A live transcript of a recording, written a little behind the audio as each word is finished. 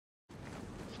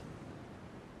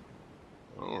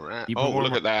All right. Keep Oh, it warm.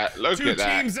 look at that. Look Two at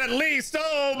that. teams at least.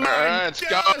 Oh my Let's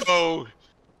gosh. go.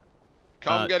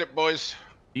 Come get it, boys.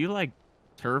 Do you like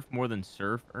turf more than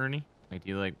surf, Ernie? Like, do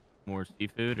you like more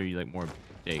seafood or you like more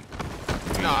steak?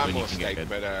 No, I'm more steak,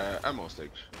 but I'm more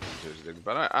steak.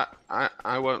 But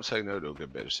I won't say no to a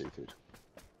good bit of seafood.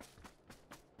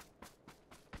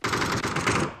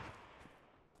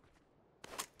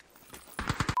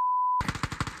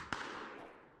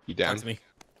 You down? Talk to me.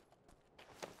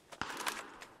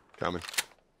 Coming.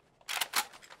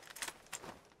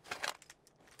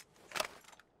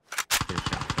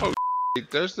 Oh,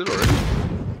 there's the already.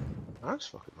 That's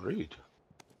fucking rude.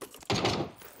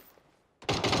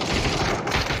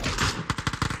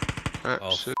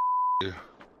 Absolutely.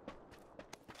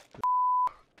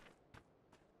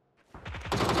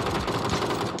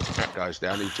 That guy's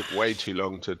down. He took way too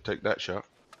long to take that shot.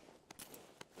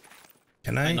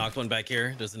 Can I knocked one back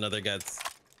here. There's another guy.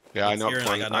 Yeah, I knocked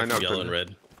one. I knocked yellow and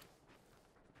red.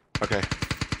 Okay.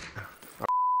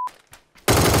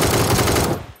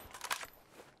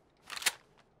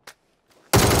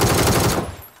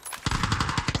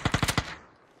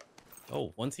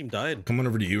 Oh, one team died. Coming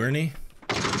over to you, Ernie.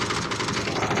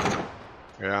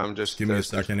 Yeah, I'm just. Give me a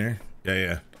second here.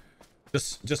 Yeah.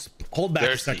 Just hold back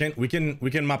a second. We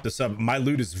can mop this up. My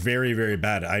loot is very, very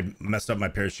bad. I messed up my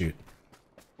parachute.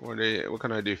 What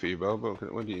can I do for you, Bob?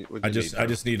 What do you I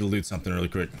just need to loot something really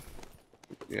quick.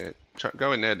 Yeah,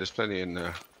 go in there. There's plenty in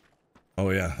there. Oh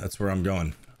yeah, that's where I'm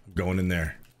going. I'm going in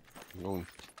there. You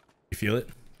feel it?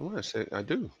 I want to say I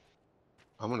do.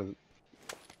 I'm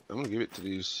gonna give it to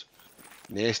these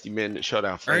nasty men that shot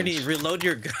our friends. Ernie, reload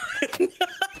your gun.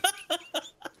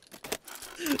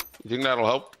 You think that'll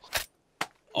help?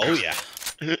 Oh yeah.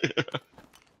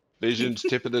 Vision's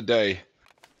tip of the day.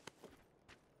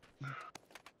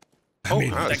 I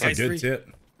mean, that's a good tip.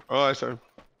 Oh, I saw.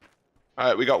 All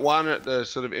right, we got one at the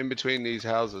sort of in between these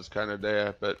houses, kind of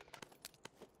there, but.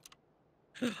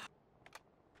 All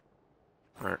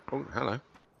right. Oh, hello.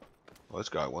 Well, this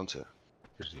guy wants it.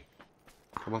 Where's he?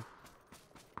 Come on.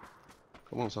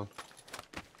 Come on, son.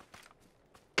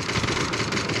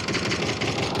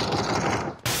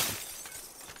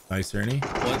 Nice, Ernie.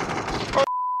 What?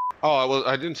 Oh,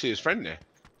 I didn't see his friend there.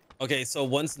 Okay, so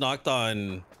one's knocked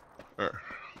on.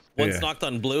 One's knocked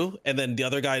on blue, and then the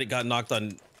other guy got knocked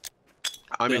on.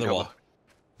 I'm in cover,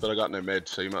 but I got no meds,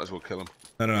 so you might as well kill him.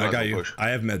 No, I got you. Push. I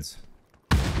have meds.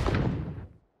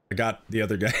 I got the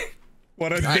other guy.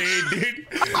 What a day, dude!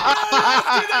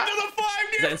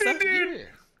 Dude.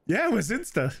 Yeah, it was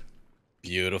Insta.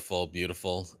 Beautiful,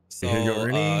 beautiful. So, here you go,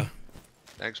 Ernie.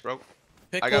 Thanks, bro.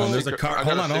 There's a car.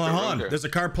 Hold on. There's a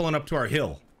car pulling up to our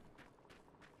hill.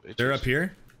 Bitches. They're up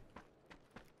here.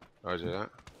 Roger that.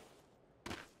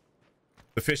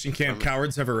 The fishing camp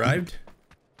cowards have arrived.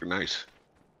 Nice.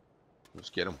 Let's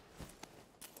get them.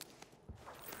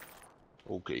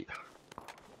 Okay.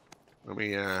 Let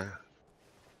me have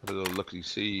a little looky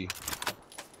see.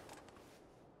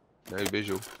 No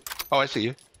visual. Oh, I see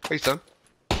you. Hey, son.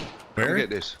 Where? Come get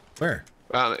this. Where?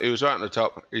 He was right on the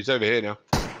top. He's over here now.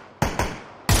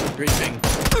 Green thing.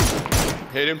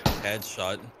 Hit him.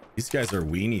 Headshot. These guys are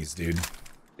weenies, dude.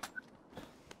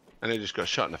 And he just got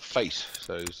shot in the face,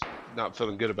 so he's not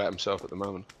feeling good about himself at the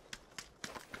moment.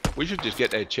 We should just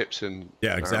get their chips and.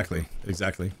 Yeah, exactly.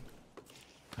 Exactly.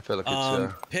 I feel like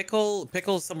it's.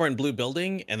 Pickle's somewhere in blue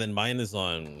building, and then mine is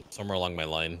on somewhere along my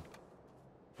line.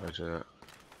 Roger that.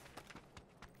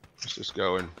 Let's just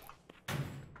go in.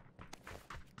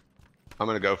 I'm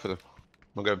gonna go for them.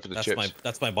 I'm going for the chips.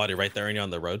 That's my body right there, and you're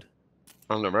on the road.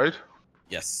 On the road?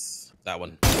 Yes, that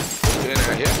one. What's doing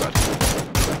out here, bud?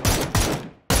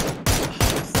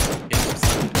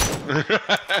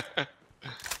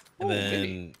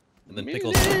 and then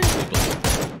Pickles.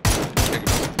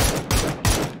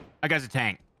 That guy's a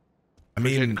tank. I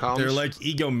mean, they're like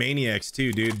egomaniacs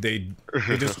too, dude. They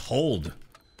just hold.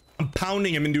 I'm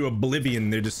pounding them into oblivion.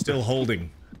 They're just still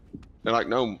holding. They're like,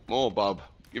 no more, Bob.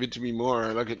 Give it to me more.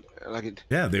 I like it. I like it.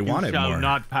 Yeah, they want it more. You shall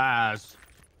not pass.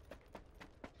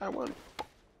 I want.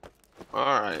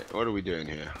 All right, what are we doing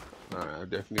here? All right, I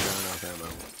definitely got enough ammo.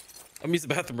 I'm using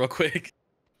the bathroom real quick.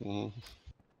 All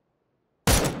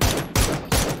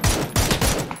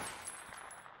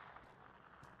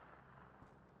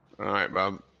right,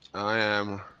 Bob. I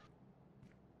am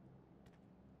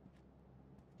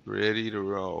ready to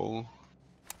roll.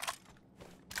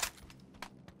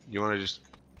 You want to just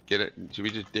get it? Should we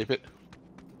just dip it?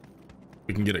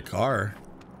 We can get a car.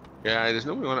 Yeah, there's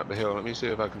no one up the hill. Let me see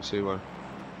if I can see one.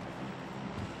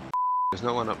 There's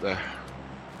no one up there.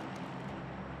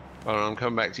 Hold on, I'm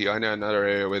coming back to you. I know another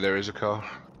area where there is a car.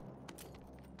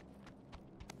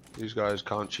 These guys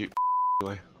can't shoot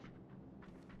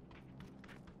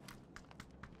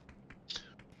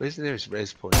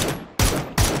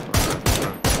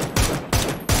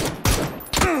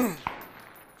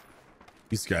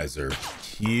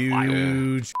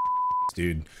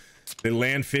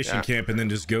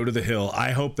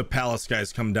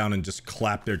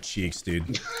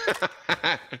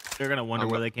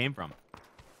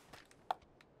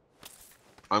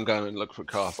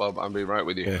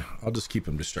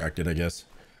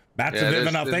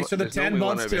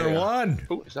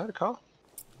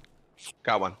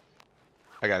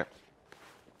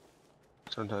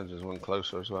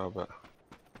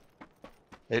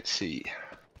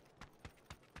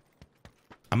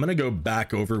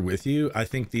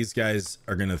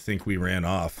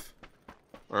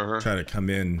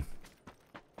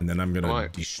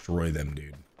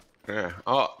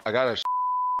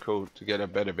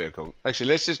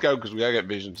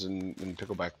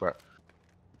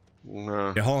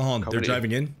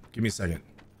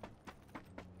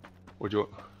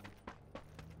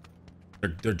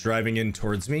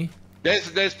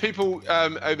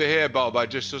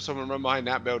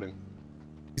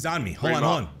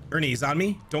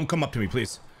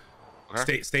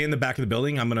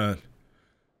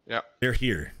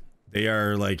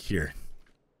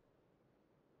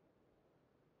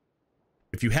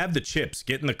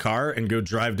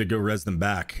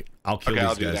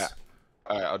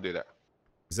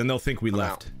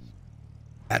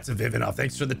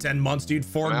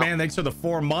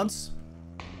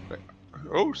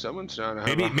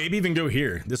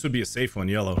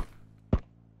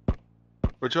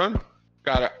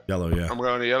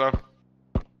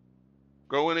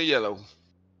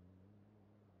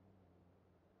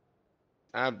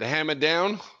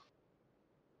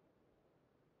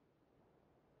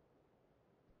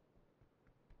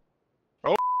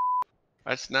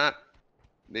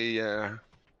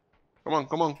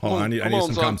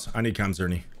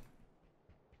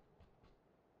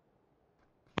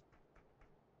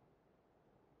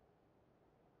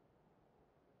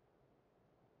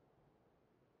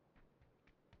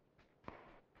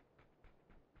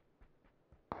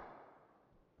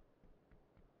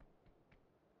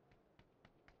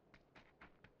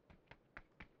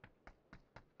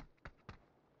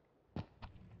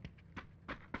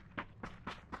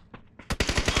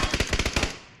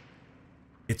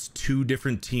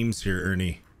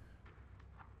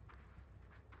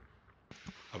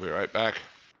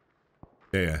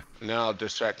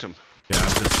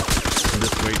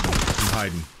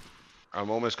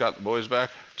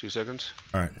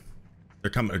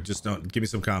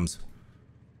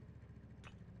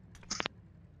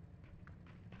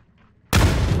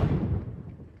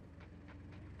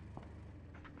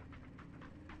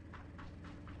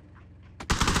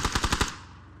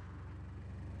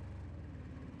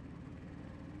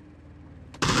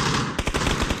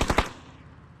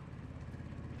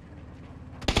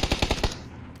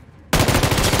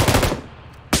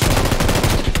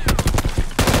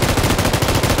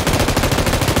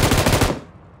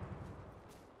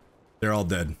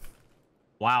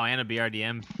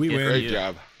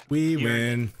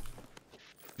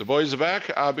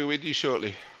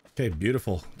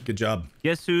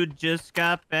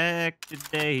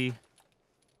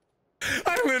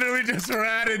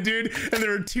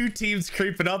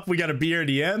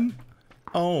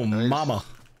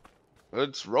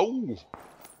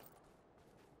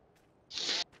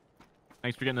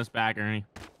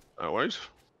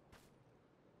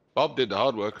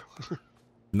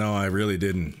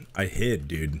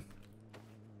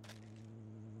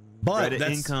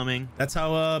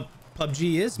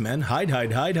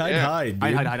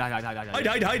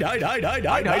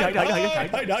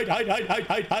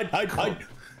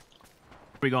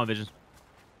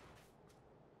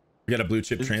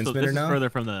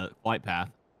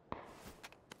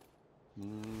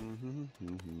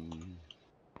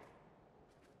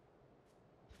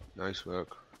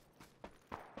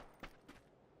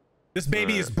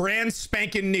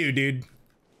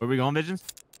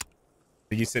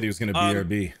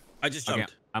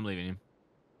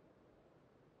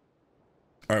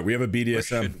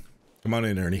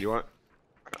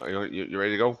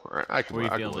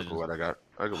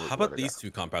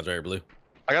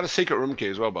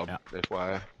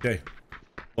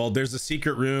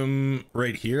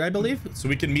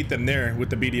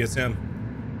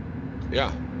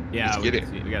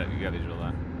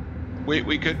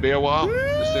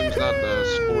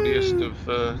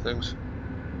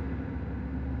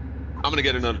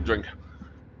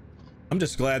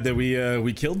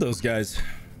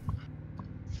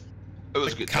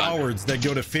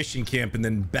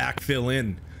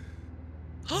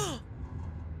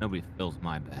Nobody fills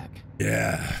my back.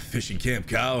 Yeah, fishing camp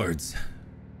cowards.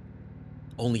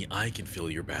 Only I can feel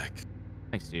your back.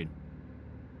 Thanks, dude.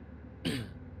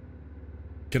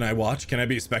 Can I watch? Can I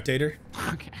be a spectator?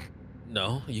 Okay.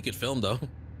 No, you could film though.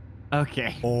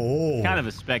 Okay. Oh. Kind of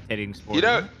a spectating sport.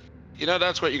 You know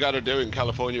that's what you got to do in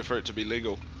California for it to be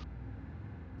legal.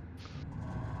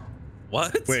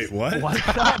 What? Wait, what? What's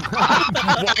up?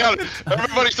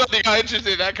 Everybody suddenly got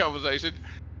interested in that conversation.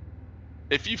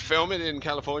 If you film it in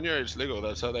California, it's legal.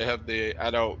 That's how they have the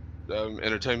adult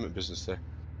entertainment business there.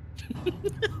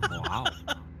 Wow.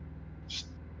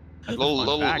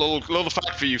 Little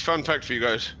fact for you, fun fact for you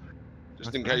guys,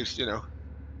 just in case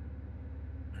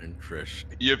And Trish.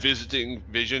 you're visiting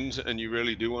Visions and you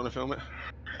really do want to film it.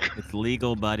 It's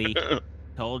legal, buddy.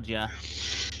 Told ya.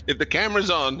 If the camera's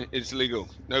on, it's legal.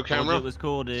 No Told you camera. it was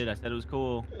cool, dude. I said it was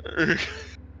cool.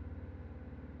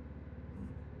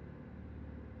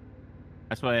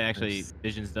 That's what actually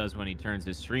Visions does when he turns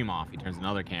his stream off. He turns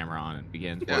another camera on and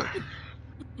begins working.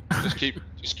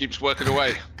 just keeps working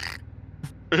away.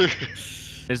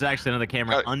 There's actually another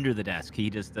camera under the desk. He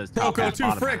just does top Coco half, 2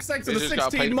 bottom Fricks, thanks for They the just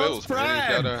gotta pay 16 the months bills,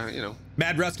 man. You prime. gotta,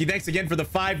 Mad Rusky, thanks again for the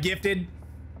 5 gifted.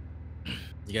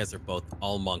 You guys are both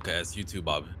all monka as you too,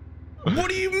 Bob. What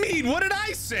do you mean? What did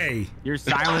I say? Your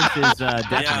silence is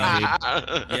deafening,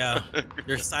 dude. Yeah,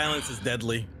 your silence is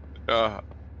deadly.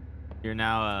 You're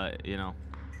now, you know,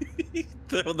 the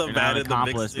you're bad now an and the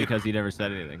accomplice mixed. because he never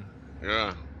said anything.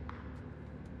 Yeah.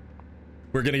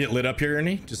 We're gonna get lit up here,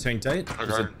 Ernie. Just hang tight.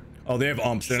 Okay. Oh, they have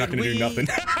umps. They're not Should gonna do we- nothing.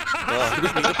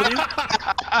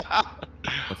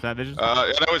 What's that, Vision?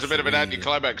 Yeah, that was a bit of an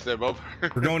anticlimax there, Bob. We're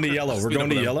going to yellow. We're Speed going up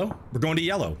to with yellow. We're going to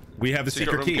yellow. We have a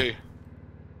secret room key.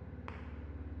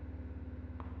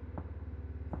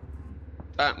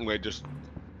 And we're just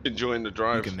enjoying the You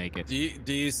drive. can make it.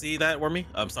 Do you see that, Wormy?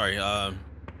 I'm sorry. I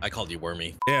called you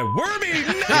Wormy. Yeah, Wormy.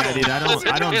 No! Yeah, dude,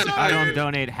 I don't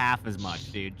donate half as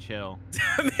much, dude. Chill.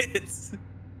 Damn it.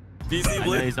 Do you see I know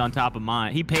Blue? he's on top of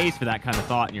mine. He pays for that kind of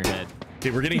thought in your head.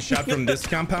 Okay, we're getting shot from this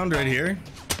compound right here.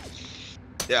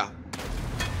 Yeah.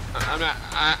 I'm not.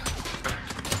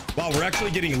 Wow, we're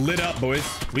actually getting lit up, boys.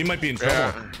 We might be in trouble.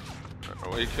 Yeah.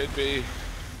 We could be.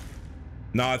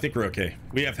 No, I think we're okay.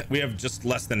 We have just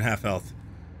less than half health.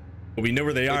 But we know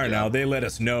where they are now. They let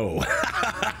us know.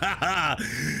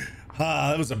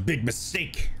 That was a big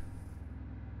mistake.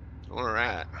 All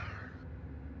right.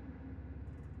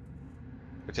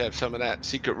 Let's have some of that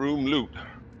secret room loot.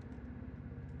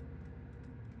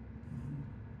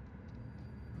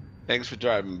 Thanks for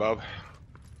driving, Bob.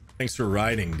 Thanks for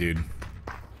riding, dude.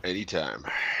 Anytime.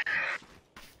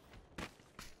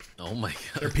 Oh my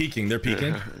They're god. peeking. They're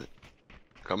peeking.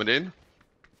 Coming in.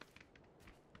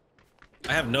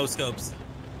 I have no scopes.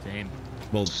 Same.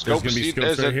 Well, there's Scopes, gonna be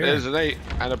scopes right here. There's an 8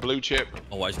 and a blue chip.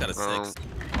 Oh, I just got a 6. Oh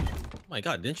my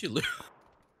god, didn't you loot?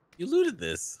 You looted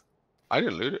this. I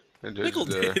didn't loot it. It just, Pickle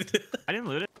did. I didn't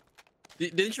loot it.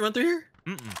 Didn't you run through here?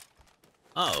 Mm-mm.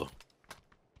 Oh.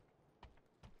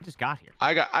 I just got here.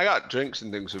 I got drinks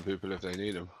and things for people if they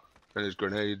need them. And there's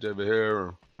grenades over here.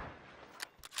 Or...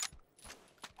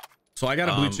 So I got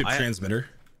a blue chip I transmitter.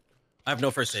 have no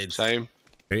first aid. Same.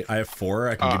 Okay, I have 4.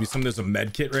 I can give you some. There's a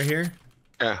med kit right here.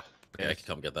 Yeah. Yeah, I can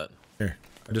come get that. Here,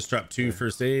 I just dropped 2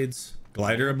 first aids.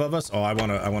 Glider above us. Oh, I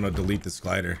wanna delete this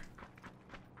glider.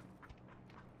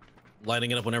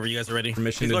 Lighting it up whenever you guys are ready.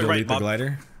 Permission He's to going delete right, the Bob.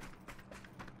 glider.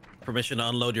 Permission to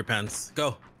unload your pants.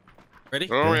 Go. Ready?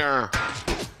 Oh yeah.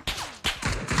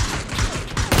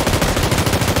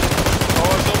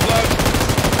 Oh, it's so blood.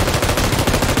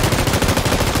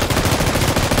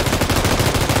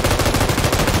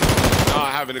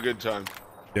 Not having a good time.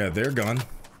 Yeah, they're gone.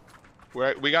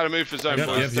 We got to move for zone, Yep,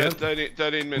 boys. yep,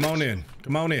 13 minutes. Come on in.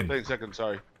 Come on in. 13 seconds,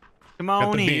 sorry. Come Got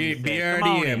on the in.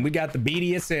 BRDM. We got the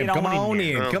BDSM. Get Come on in on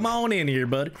there. in. Come on in here,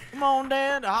 buddy. Come on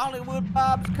down to Hollywood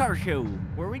Bob's Car Show,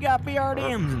 where we got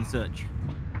BRDMs and such.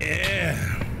 Yeah.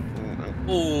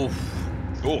 Oh.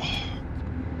 Oh.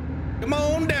 Come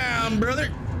on down, brother.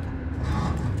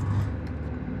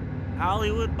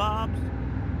 Hollywood Bob's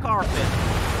Car Fest.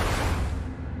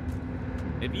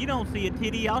 If you don't see a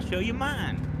titty, I'll show you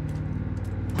mine.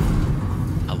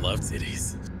 I love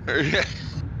titties. I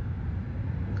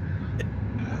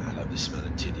love the smell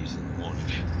of titties in the morning.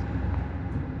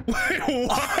 Wait,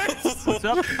 what? What's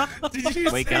up? Did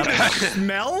you Wake say up. that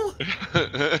smell?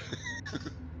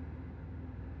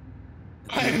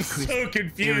 I am so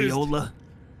confused. Areola.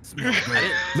 Smells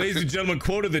great. Ladies and gentlemen,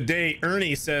 quote of the day.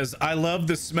 Ernie says, I love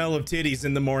the smell of titties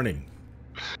in the morning.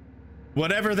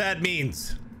 Whatever that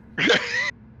means.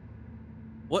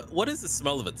 What is the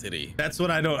smell of a titty? That's what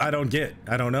I don't get.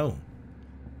 I don't know.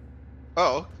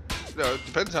 Oh, No, it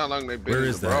depends how long they've been Where in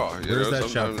is the that? bra. Where's that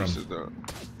shot from?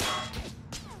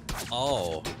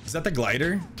 Oh. Is that the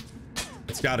glider?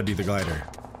 It's got to be the glider.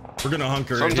 We're gonna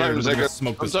hunker in here. Sometimes We're they gonna can.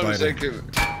 smoke this Sometimes they glider.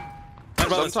 can.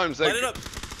 Sometimes they. Light it up.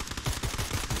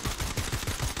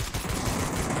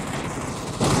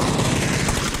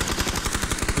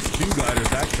 There's 2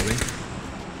 gliders actually.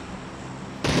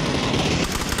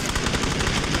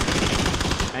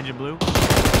 Engine blue. Now you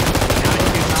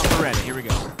get out for red. Here we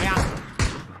go. Yeah.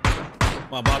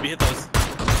 Come on, Bobby, hit those.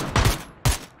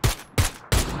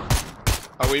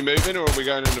 Are we moving or are we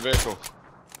going in the vehicle?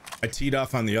 I teed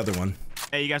off on the other one.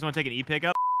 Hey, you guys want to take an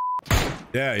e-pickup?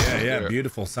 Yeah.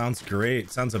 Beautiful. Sounds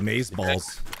great. Sounds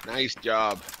amazeballs. Nice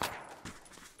job.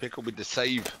 Pickle with the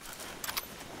save.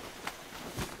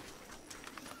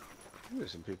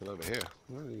 There's some people over here.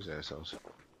 What are these assholes?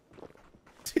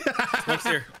 Smoke's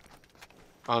here.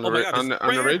 On Oh the, my God, on the, it's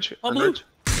on the right ridge? here. On On the blue. ridge?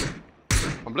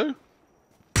 On blue?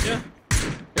 Yeah.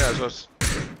 Yeah, that's us.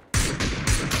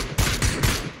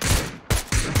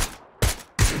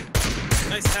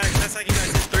 Nice tag. Nice tag, you guys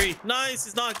hit 3. Nice,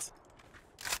 he's knocked.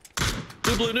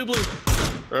 New blue, new blue.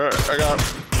 Alright, I got him.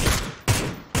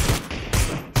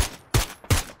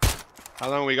 How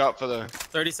long we got for the...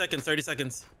 30 seconds, 30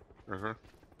 seconds.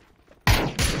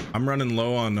 I'm running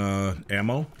low on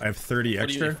ammo. I have 30 What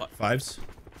do you extra need? 5s.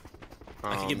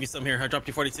 I can give you some here. I dropped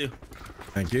you 42.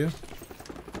 Thank you.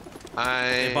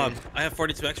 Hey, Bob, I have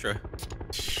 42 extra.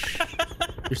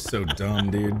 You're so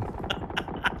dumb, dude.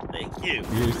 Thank you.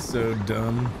 You're so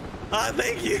dumb.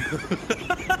 Thank you.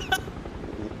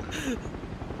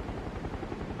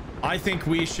 I think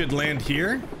we should land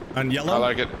here on yellow. I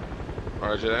like it.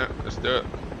 Roger that. Let's do it.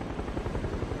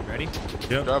 Ready?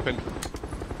 Yep. Dropping.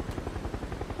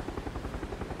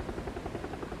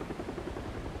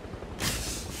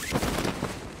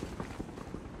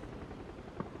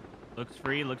 Looks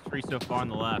free so far on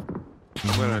the left.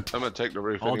 I'm gonna take the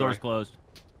roof All anyway. doors closed.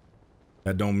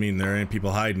 That don't mean there ain't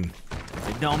people hiding.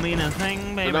 It don't mean a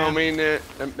thing, baby. That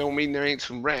don't mean there ain't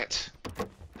some rats.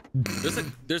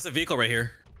 There's a vehicle right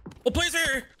here. Oh, please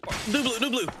here. New blue, new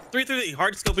blue. 333.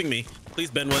 Hard scoping me. Please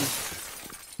bend one.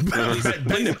 Please,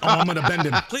 Bend him. Oh, I'm gonna bend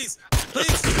him. please,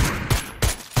 please.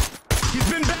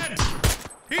 He's been bent.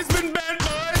 He's been bent,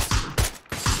 boys.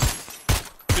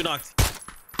 2 knocked.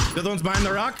 The other one's behind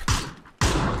the rock.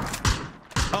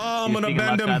 Oh, I'm You're gonna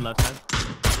speaking bend him. left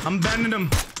side. I'm bending him.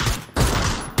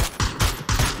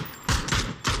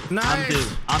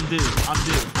 Nice. I'm due.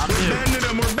 We're bending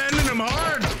him. We're bending him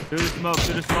hard. Through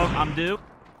the smoke. I'm due.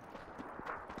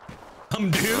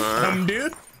 I'm due.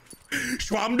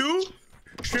 Schwamdu.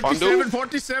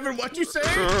 5747. What you say?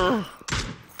 Come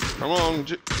on.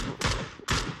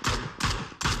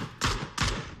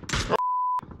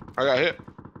 I got hit.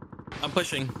 I'm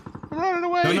pushing. I'm running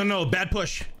away. No. Bad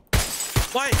push.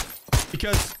 Why?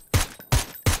 Because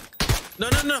No.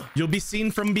 you'll be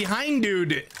seen from behind,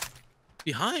 dude.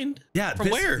 Behind? Yeah. From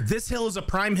where? This hill is a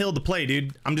prime hill to play,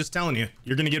 dude. I'm just telling you.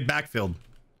 You're gonna get backfilled.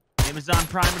 Amazon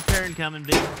Prime return coming,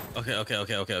 dude.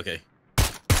 Okay.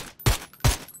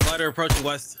 Glider approaching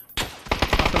west.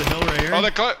 Top of the hill right here. Oh,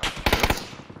 they cut.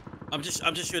 I'm just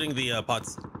shooting the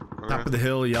pots. Top of the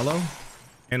hill, yellow.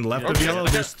 And left of Okay. yellow,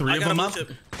 there's 3 of them up.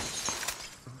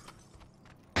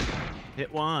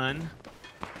 Hit one.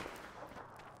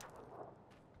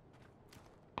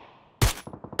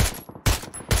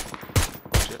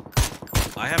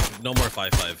 I have no more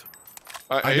 5.5.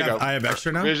 I have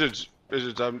extra now. Wizards,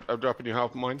 I'm dropping you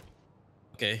half of mine.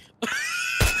 Okay.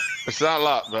 It's not a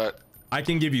lot, but I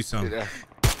can give you some. yeah.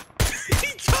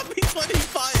 He dropped me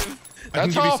 25. I can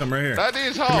give you some right here. That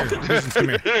is Come half. here, Wizards, come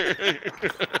here.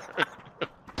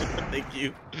 Thank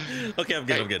you. Okay, I'm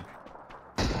good. I'm good.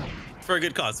 For a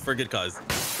good cause.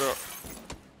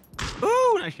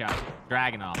 Ooh, nice shot.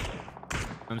 Dragging off.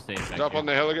 I'm safe. back Drop here. on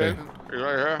the hill again. You're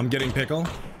right here. I'm getting pickle.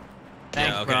 Thanks,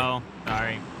 Yeah, okay. bro.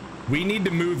 Sorry. We need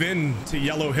to move in to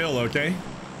Yellow Hill, okay?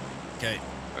 Okay.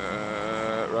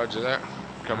 Roger that.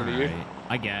 Coming to you. Alright,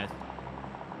 I guess.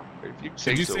 If you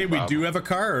Did you so, say we Bob. do have a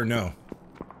car or no?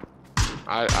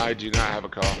 I do not have a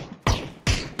car.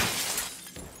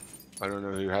 I don't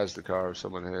know who has the car. If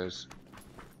someone has.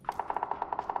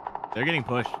 They're getting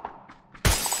pushed.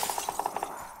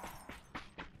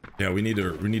 Yeah, we need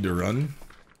to run.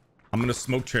 I'm gonna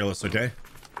smoke trail us, okay?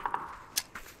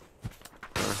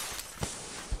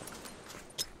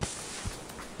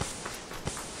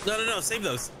 No. Save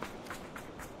those.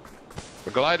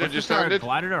 The glider What's just this, our landed.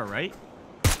 glider to our right?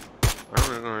 I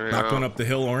don't know. Yeah. Not going up the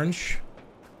hill, orange.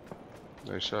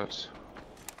 Nice shots.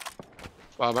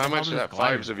 Bob, how What's much all of these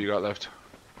that 5s have you got left?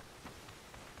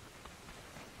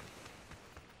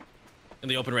 In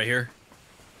the open right here.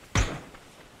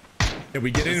 Yeah,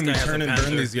 we get in and we turn and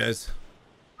burn these guys.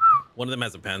 One of them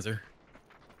has a Panzer.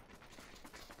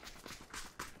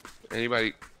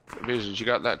 Anybody, Visions, you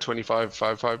got that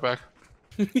 25.55 back?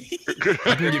 I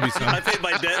can give you some. I paid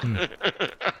my debt.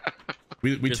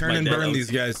 We turn and burn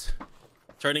these guys.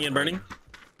 Turning and burning? You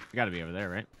gotta be over there,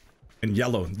 right? And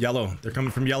yellow. They're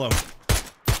coming from yellow. It's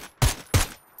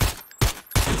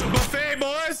a buffet,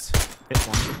 boys. Hit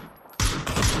one.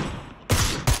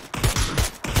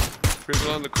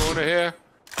 People on the corner here.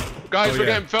 Guys, we're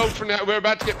getting felled from that. We're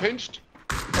about to get pinched.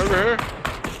 Over here.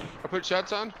 I put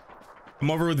shots on. Come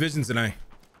over with Visions and I.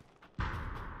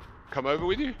 Come over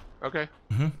with you? Okay.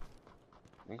 I'm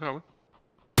coming.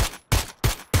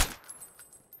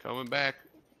 Coming back.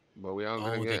 But we aren't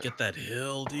gonna they get that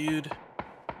hill, dude.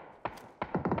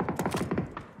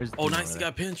 Oh, nice. He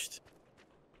got pinched.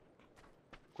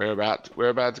 We're about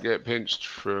to get pinched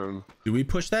from Do we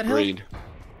push that hill? green.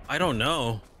 I don't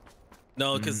know.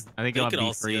 No, because I think they it'll can be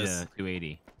all free see to us.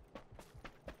 280.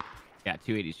 Yeah,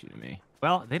 280 shooting me.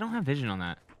 Well, they don't have vision on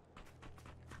that.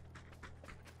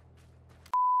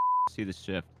 See the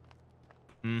shift.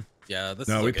 Yeah, this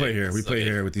No, is we okay. play here. This We is play okay.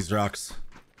 here with these rocks.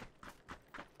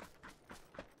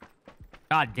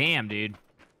 God damn, dude.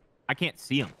 I can't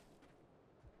see them.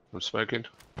 I'm smoking.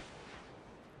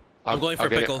 I'm going for I'll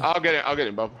get pickle. It. I'll get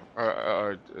him, Bob.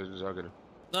 I'll get him.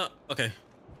 No, okay.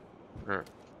 Alright.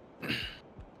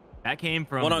 That came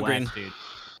from One on west, green. dude.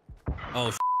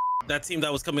 Oh, that team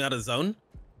that was coming out of the zone,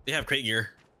 they have crate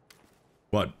gear.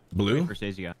 What? Blue? First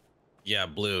days you got. Yeah,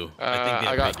 blue. think they I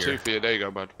have got crate two gear. for you. There you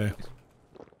go, bud. Okay.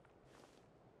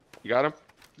 You got him?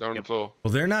 Down on the floor.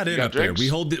 Well, they're not in got up there.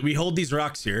 drinks? We hold these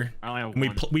rocks here. I only have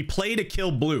And one. we play to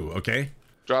kill blue, okay?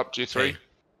 Drop G3. Okay.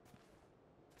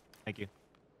 Thank you.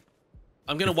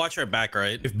 I'm gonna watch our back,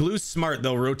 right? If blue's smart,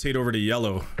 they'll rotate over to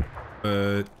yellow.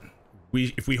 But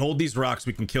if we hold these rocks,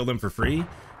 we can kill them for free,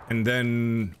 and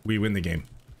then we win the game.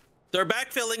 They're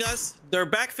backfilling us. They're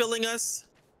backfilling us.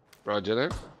 Roger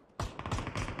that.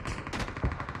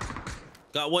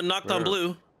 Got one knocked on Where?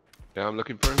 blue. Yeah, I'm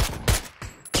looking for him.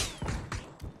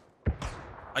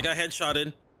 I got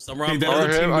headshotted. Somewhere Okay, on the blue. other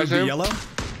Over here, team I moved see to him. yellow.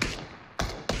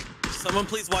 Someone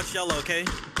please watch yellow, okay?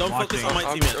 Don't Watching. focus on my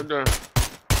I'm teammate. done.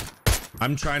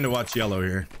 I'm trying to watch yellow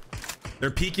here.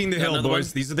 They're peeking the Got hill, another boys.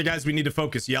 one? These are the guys we need to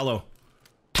focus. Yellow.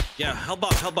 Yeah, help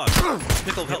box, help box.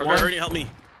 Pickle, help. Okay. Ernie, help me.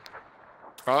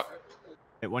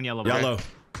 Hit one yellow. Yellow.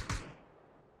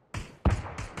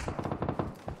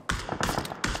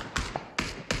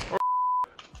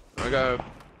 I got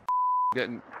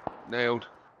getting nailed.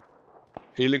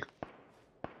 Healing.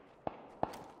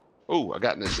 Oh, I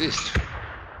got an assist.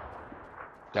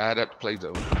 Died at the play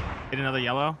zone. Hit another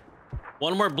yellow.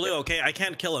 One more blue, okay? I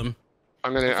can't kill him.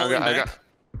 I'm gonna Falling back.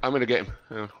 I'm gonna get him.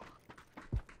 Hang on.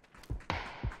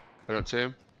 I don't see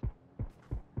him.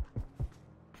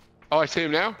 Oh, I see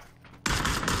him now.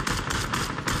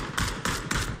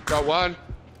 Got one.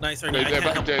 Nice, Ernie. I They're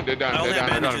can't help. they're done. I only They're have done. I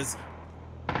got 'em. bandages.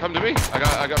 Come to me.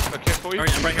 I got a kit for you.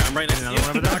 Ernie, I'm right here. I'm right next to Another one you.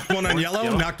 over there. Knocked one on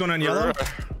yellow. Knocked one on yellow.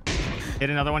 Hit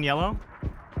another one yellow.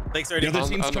 Thanks, The Ernie. other On-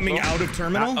 team's on the coming floor? out of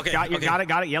terminal. Okay, Got you. okay.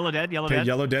 Got it. Yellow dead. Yellow Okay, dead.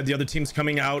 yellow dead. The other team's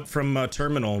coming out from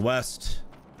terminal west.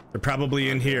 They're probably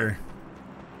in here.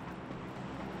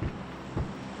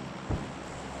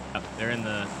 Yep, they're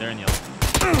in yellow.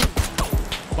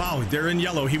 Wow, they're in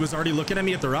yellow. He was already looking at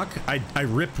me at the rock. I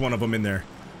ripped one of them in there.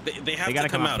 They have They to gotta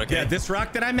come come out, out. okay? Yeah, this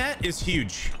rock that I'm at is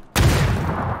huge.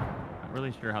 Not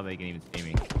really sure how they can even see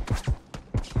me.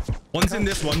 One's in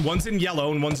this one, one's in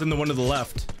yellow, and one's in the one to the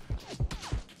left.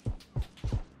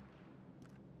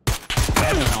 I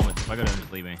have no helmet. If I go down,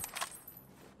 just leave me.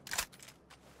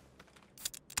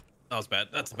 That was bad.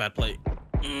 That's a bad play.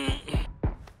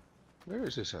 Where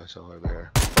is this asshole over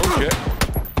here? Oh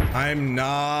shit. I'm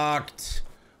knocked.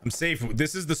 I'm safe.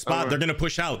 This is the spot. Alright. They're gonna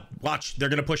push out. Watch, they're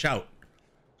gonna push out.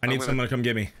 I need gonna- someone to come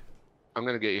get me. I'm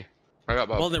gonna get you. I got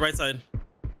Bob. Well, on the right side.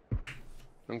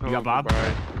 I'm You got Bob?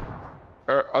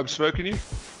 Bye. I'm smoking you.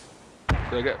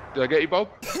 Did I get you, Bob?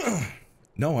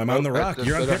 No, I'm on the rock. that's-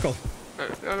 You're on that's- pickle.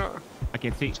 No. I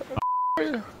can't see.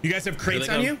 You guys have crates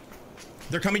they on come. you?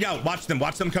 They're coming out. Watch them.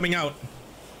 Watch them coming out.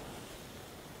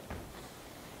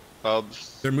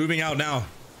 Bob's They're moving out now.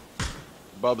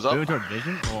 Moving up. toward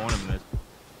vision. Well, one of them is.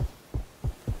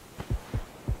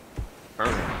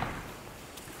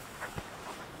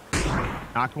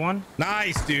 Knocked one.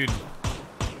 Nice, dude.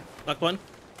 Knock one.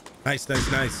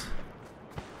 Nice.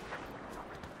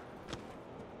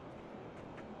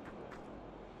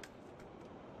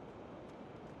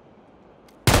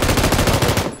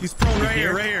 He's prone right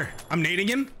here. I'm nading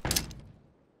him.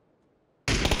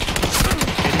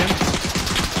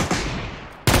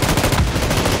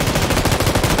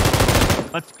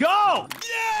 Let's go.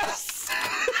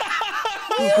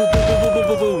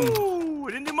 Ooh,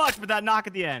 it didn't do much, but that knock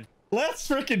at the end. Let's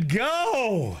freaking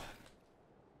go.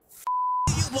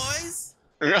 You boys.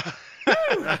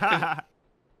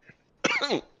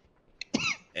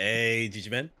 Hey, GG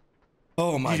man.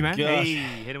 Oh my GG man. gosh. Hey,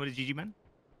 hit him with a GG man.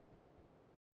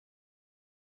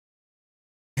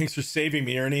 Thanks for saving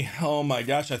me, Ernie. Oh my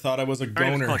gosh, I thought I was a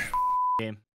goner.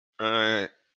 Game. Alright.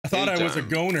 I thought I was a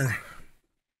goner.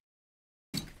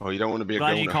 Oh, you don't want to be a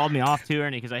Glad goner. you called me off too,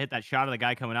 Ernie, because I hit that shot of the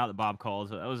guy coming out that Bob called.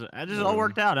 So that just all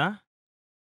worked out, huh?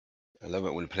 I love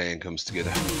it when playing comes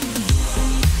together.